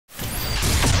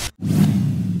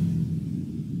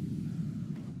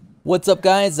What's up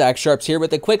guys, Zach Sharps here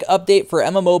with a quick update for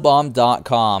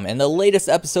MMOBomb.com. In the latest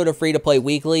episode of Free to Play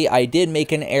Weekly, I did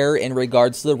make an error in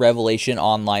regards to the Revelation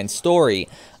Online story.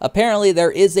 Apparently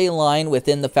there is a line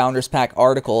within the Founders Pack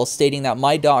article stating that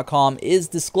my.com is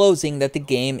disclosing that the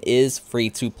game is free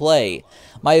to play.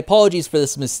 My apologies for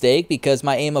this mistake because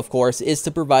my aim of course is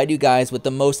to provide you guys with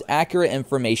the most accurate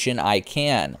information I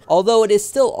can. Although it is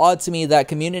still odd to me that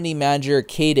community manager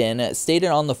Caden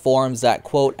stated on the forums that,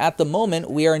 quote, at the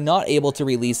moment we are not able to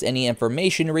release any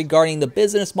information regarding the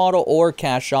business model or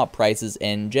cash shop prices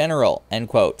in general, end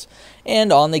quote.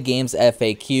 And on the game's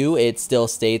FAQ, it still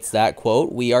states that,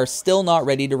 quote, we are still not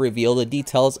ready to reveal the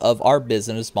details of our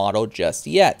business model just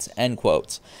yet, end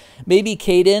quote. Maybe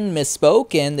Caden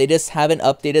misspoke and they just haven't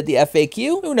updated the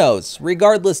FAQ? Who knows?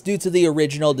 Regardless, due to the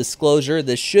original disclosure,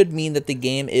 this should mean that the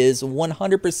game is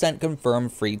 100%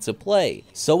 confirmed free to play.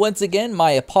 So once again,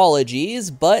 my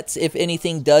apologies, but if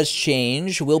anything does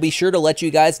change, we'll be sure to let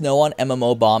you guys know on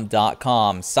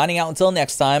MMOBomb.com. Signing out until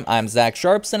next time, I'm Zach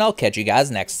Sharps and I'll catch you guys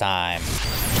next time.